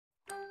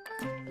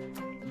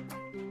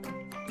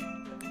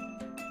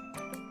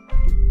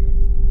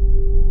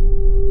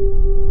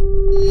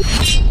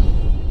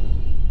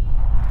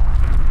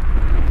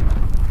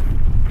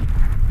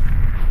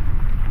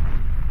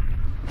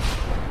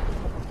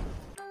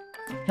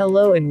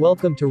Hello and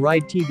welcome to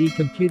Ride TV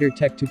Computer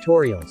Tech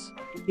Tutorials.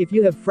 If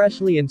you have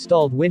freshly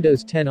installed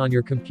Windows 10 on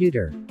your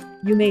computer,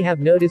 you may have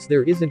noticed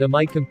there isn't a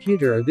My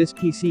Computer or this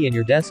PC in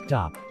your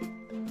desktop.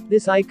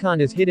 This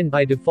icon is hidden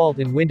by default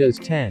in Windows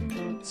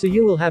 10, so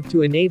you will have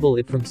to enable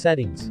it from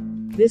Settings.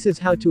 This is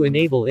how to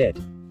enable it.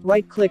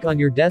 Right-click on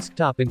your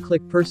desktop and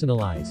click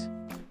Personalize.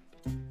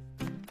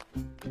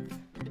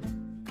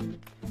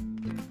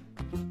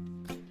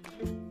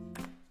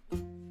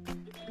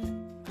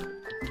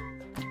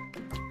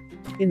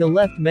 In the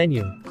left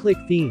menu, click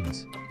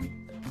Themes.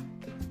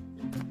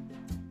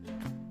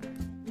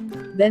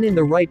 Then in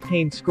the right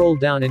pane scroll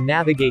down and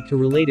navigate to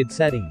related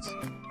settings.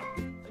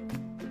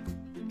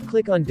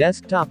 Click on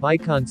Desktop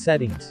Icon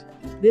Settings.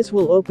 This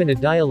will open a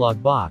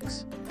dialog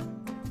box.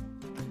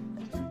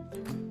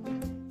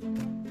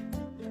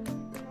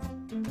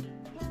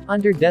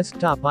 Under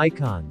Desktop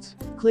Icons,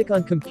 click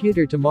on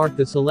Computer to mark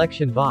the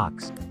selection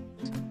box.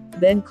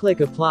 Then click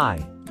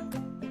Apply.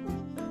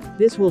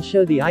 This will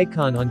show the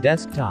icon on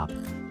desktop.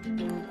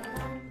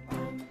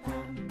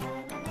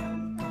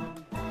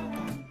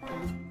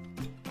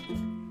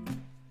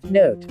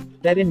 Note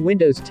that in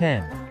Windows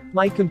 10,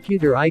 My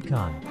Computer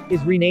icon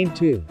is renamed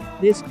to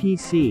This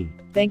PC.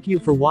 Thank you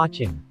for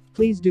watching.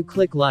 Please do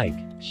click like,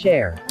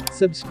 share,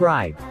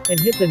 subscribe, and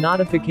hit the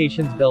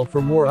notifications bell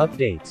for more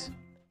updates.